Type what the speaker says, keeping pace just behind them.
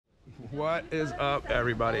What is up,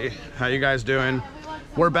 everybody? How you guys doing?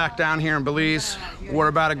 We're back down here in Belize. We're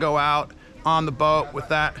about to go out on the boat with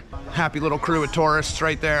that happy little crew of tourists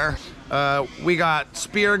right there. We got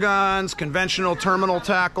spear guns, conventional terminal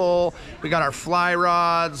tackle, we got our fly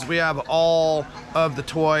rods, we have all of the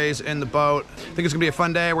toys in the boat. I think it's gonna be a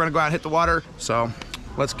fun day. We're gonna go out and hit the water, so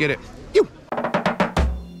let's get it. Yo! Maybe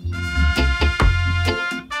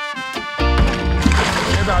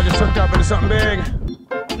I just hooked up into something big.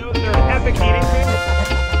 Epic eating food.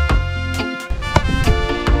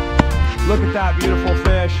 Look at that beautiful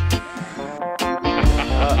fish.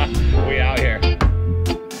 We out here.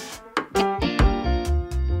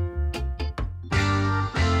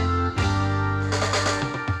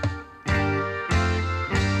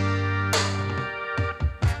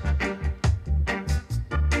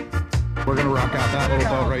 We're gonna rock out that little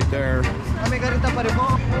boat right there.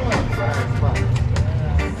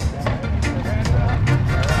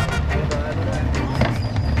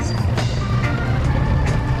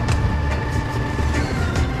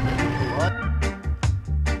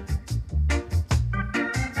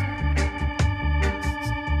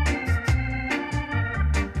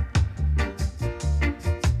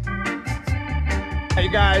 Hey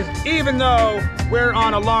guys, even though we're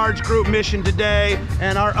on a large group mission today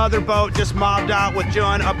and our other boat just mobbed out with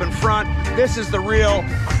John up in front, this is the real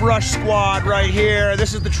crush squad right here.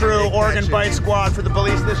 This is the true Oregon Bite squad for the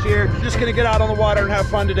Belize this year. Just gonna get out on the water and have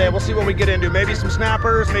fun today. We'll see what we get into. Maybe some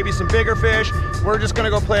snappers, maybe some bigger fish. We're just gonna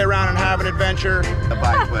go play around and have an adventure. The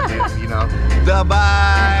bite, you know. The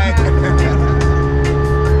bite.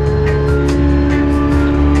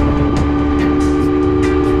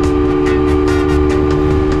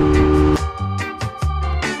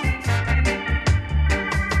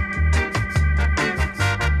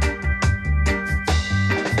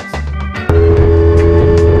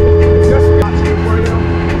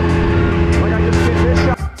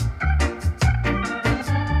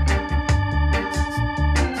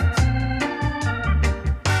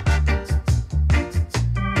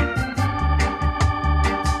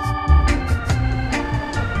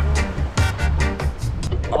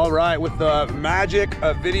 All right, with the magic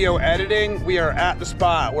of video editing, we are at the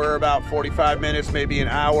spot. We're about 45 minutes, maybe an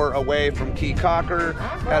hour away from Key Cocker,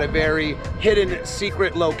 at a very hidden,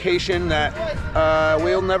 secret location that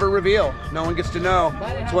we'll never reveal. No one gets to know.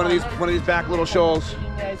 It's one of these back little shoals,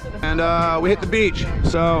 and we hit the beach.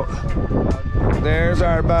 So there's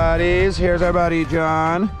our buddies. Here's our buddy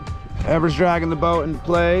John. Ever's dragging the boat in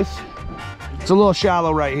place. It's a little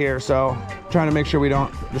shallow right here, so trying to make sure we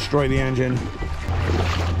don't destroy the engine.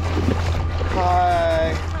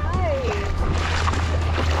 Hi. Hi.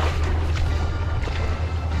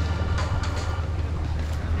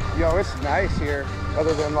 Yo, it's nice here,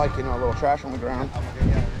 other than like, you know, a little trash on the ground.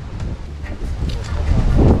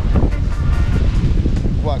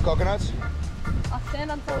 What, coconuts? I'll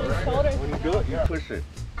stand on somebody's shoulders. When you do it, you push it.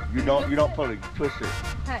 You don't pull it, you push it.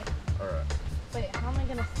 Hi. All right. Wait, how am I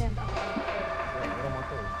gonna stand up?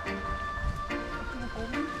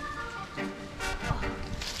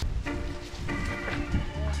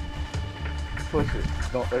 Push it.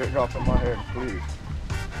 Don't let it drop in my head, please.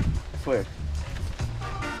 Push.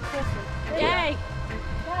 Yay!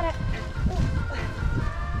 Got it.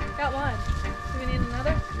 Got one. Do we need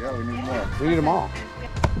another? Yeah, we need more. We need them all.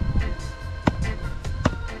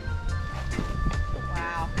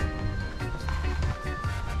 Wow.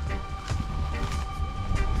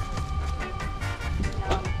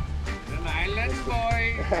 An island boy.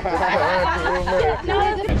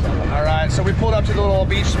 All right, so we pulled up to the little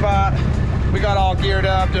beach spot. We got all geared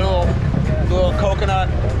up, did a little coconut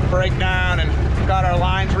breakdown, and got our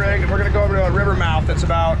lines rigged. And we're gonna go over to a river mouth that's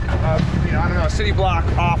about, you know, I don't know, a city block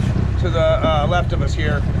off to the left of us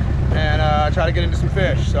here, and try to get into some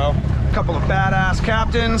fish. So a couple of badass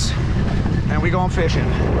captains, and we going fishing.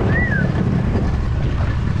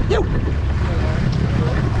 Yo!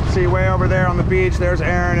 See way over there on the beach, there's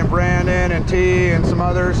Aaron and Brandon and T and some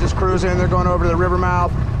others just cruising. They're going over to the river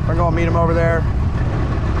mouth. We're going to meet them over there.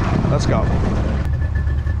 Let's go.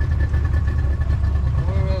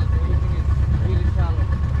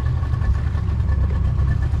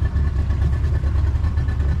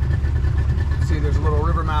 See, there's a little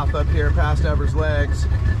river mouth up here past Ever's legs.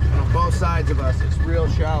 And on both sides of us, it's real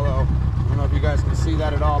shallow. I don't know if you guys can see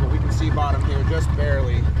that at all, but we can see bottom here just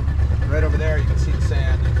barely. Right over there, you can see the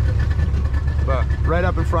sand. But right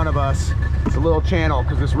up in front of us, it's a little channel,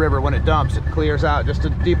 because this river, when it dumps, it clears out just a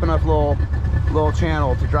deep enough little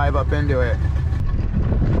channel to drive up into it.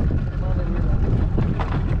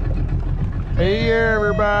 Hey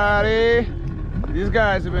everybody! These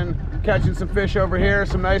guys have been catching some fish over here,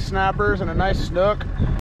 some nice snappers and a nice snook.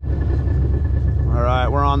 All right,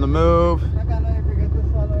 we're on the move.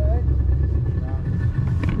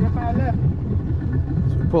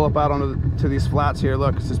 So we pull up out onto these flats here.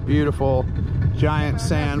 Look, it's this beautiful giant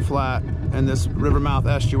sand flat in this river mouth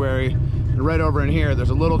estuary. And right over in here, there's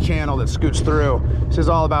a little channel that scoots through. This is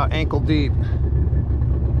all about ankle deep.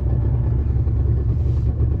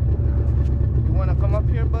 You wanna come up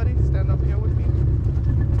here, buddy? Stand up here with me.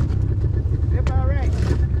 Yep, all right.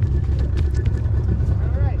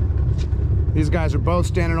 All right. These guys are both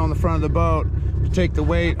standing on the front of the boat to take the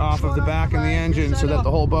weight off of the back and the engine so that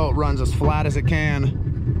the whole boat runs as flat as it can.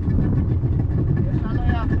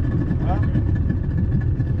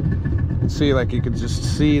 See, like you could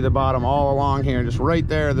just see the bottom all along here, just right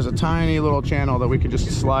there. There's a tiny little channel that we could just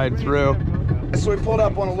slide through. So we pulled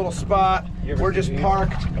up on a little spot. We're just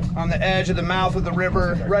parked on the edge of the mouth of the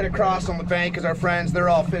river. Right across on the bank is our friends. They're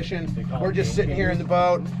all fishing. We're just sitting here in the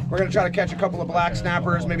boat. We're gonna try to catch a couple of black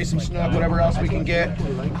snappers, maybe some snook, whatever else we can get.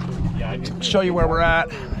 Show you where we're at.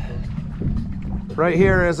 Right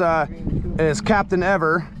here is Captain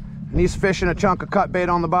Ever. And he's fishing a chunk of cut bait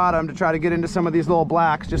on the bottom to try to get into some of these little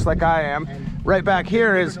blacks, just like I am. Right back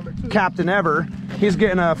here is Captain Ever. He's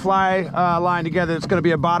getting a fly line together. It's gonna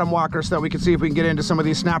be a bottom walker so that we can see if we can get into some of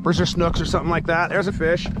these snappers or snooks or something like that. There's a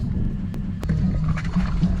fish. Look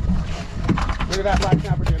at that black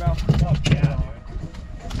snapper, Jbal. Oh, yeah.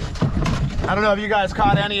 I don't know if you guys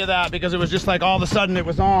caught any of that because it was just like all of a sudden it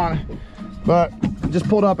was on. But just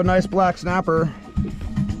pulled up a nice black snapper.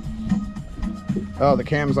 Oh, the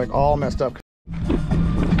cam's like all messed up.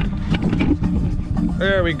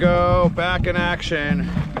 There we go, back in action.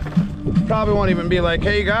 Probably won't even be like,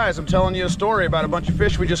 hey guys, I'm telling you a story about a bunch of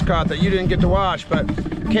fish we just caught that you didn't get to watch, but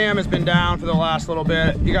cam has been down for the last little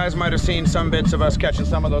bit. You guys might have seen some bits of us catching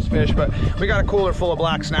some of those fish, but we got a cooler full of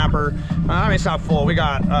black snapper. I mean, it's not full, we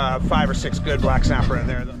got 5 or 6 good black snapper in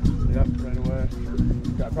there. Yep, right away.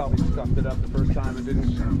 I probably scuffed it up the first time and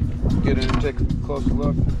didn't get in and take a closer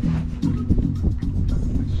look.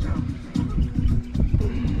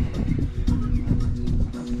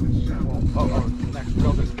 Oh, next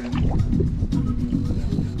real good fish.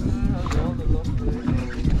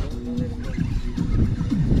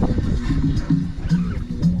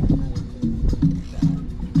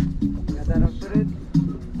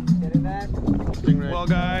 Well,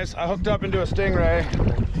 guys, I hooked up into a stingray.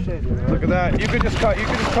 Look at that. You could just cut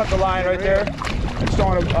the line right there. I just don't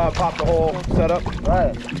want to pop the whole setup.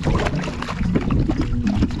 Right.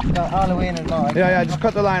 All the way in his mouth. Yeah, just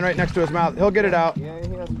cut the line right next to his mouth. He'll get it out. Yep.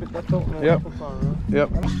 Yep.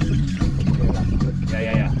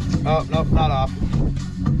 Yeah. Oh, nope, not off.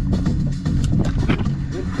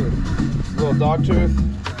 Little dog tooth.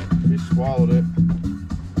 He swallowed it.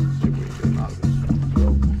 See if we can get him out of his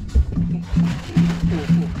throat.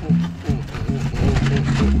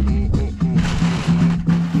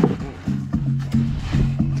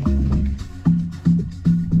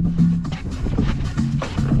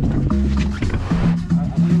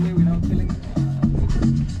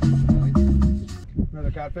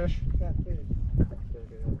 Another catfish?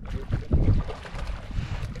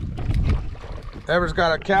 Ever's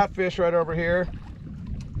got a catfish right over here.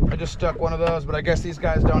 I just stuck one of those, but I guess these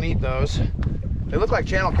guys don't eat those. They look like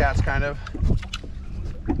channel cats, kind of.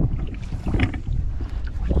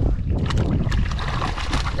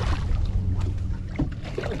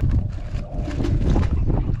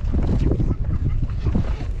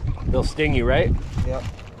 They'll sting you, right? Yep.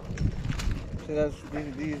 So that's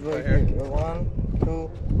these right here. here. 1,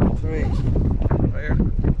 2, 3. Right here.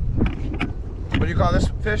 What do you call this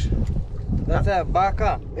fish? That's a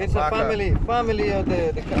baka. It's Baka. a family of the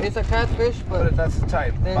it's a catfish, but That's the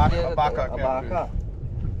type. there's A baka a catfish. baka.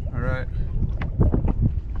 All right.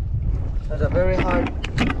 That's a very hard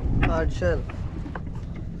shell.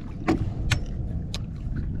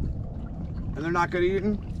 And they're not good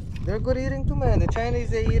eating? They're good eating too, man. The Chinese,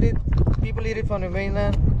 they eat it. People eat it from the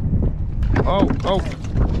mainland. Oh.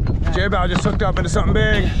 Jbal just hooked up into something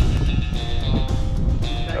big.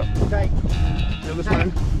 Tight. Reel this one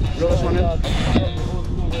in. Reel this one in.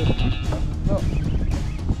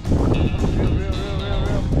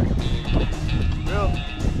 Real.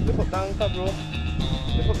 Lift up down, bro.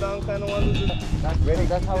 Lift up down, kind of one.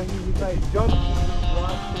 That's how he tries. Jump.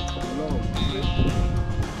 Low.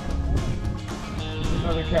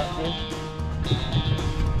 Another catfish.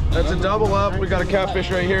 That's a double up. We got a catfish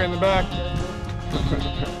right here in the back.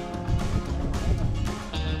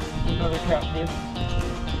 Another catfish.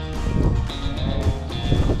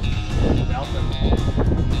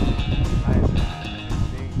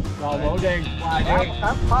 Oh, Wodang fly, dude.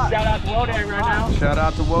 Shout out to Wodang right now. Shout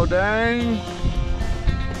out to Wodang.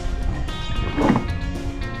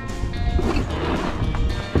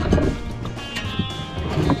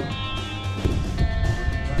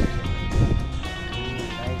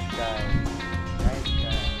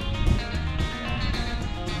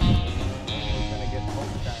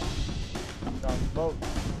 boat.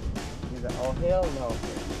 He's like, oh hell no.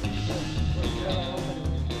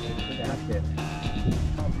 That's it.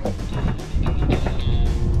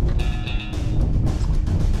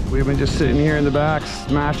 We've been just sitting here in the back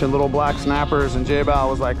smashing little black snappers, and Jbal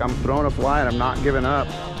was like, I'm throwing a fly and I'm not giving up.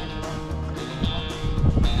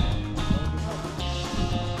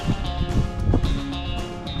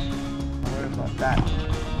 That.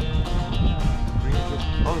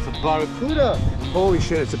 Oh, it's a barracuda. Holy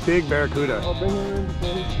shit, it's a big barracuda. Oh, bring her in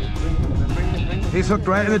before bring He's hooked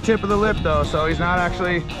right in the tip of the lip though, so he's not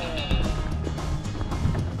actually...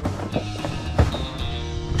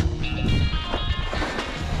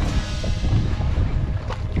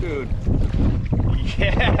 Dude.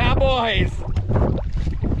 Yeah, boys.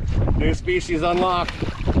 New species unlocked.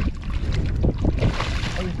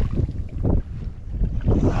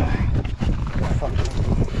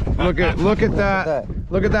 Look at that.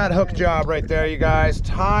 Look at that hook job right there, you guys.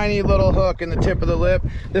 Tiny little hook in the tip of the lip.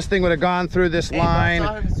 This thing would have gone through this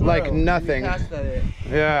line like nothing.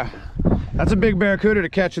 Yeah. That's a big barracuda to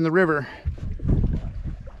catch in the river.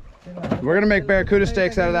 We're gonna make barracuda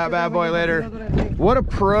steaks out of that bad boy later. What a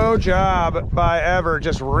pro job by Ever,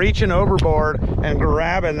 just reaching overboard and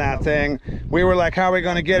grabbing that thing. We were like, how are we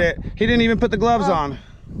gonna get it? He didn't even put the gloves on.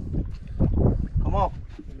 Come on.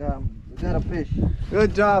 We got a fish.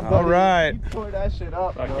 Good job, buddy. All right. You tore that shit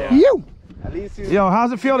up, bro. Yeah. You. At least you... Yo,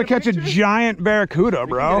 how's it feel to catch a giant barracuda,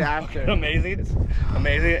 bro? Amazing.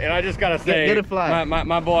 Amazing. And I just gotta say, get a fly.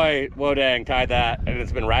 My boy Wodang tied that, and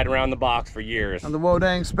it's been right around the box for years. On the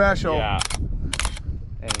Wodang special. Yeah.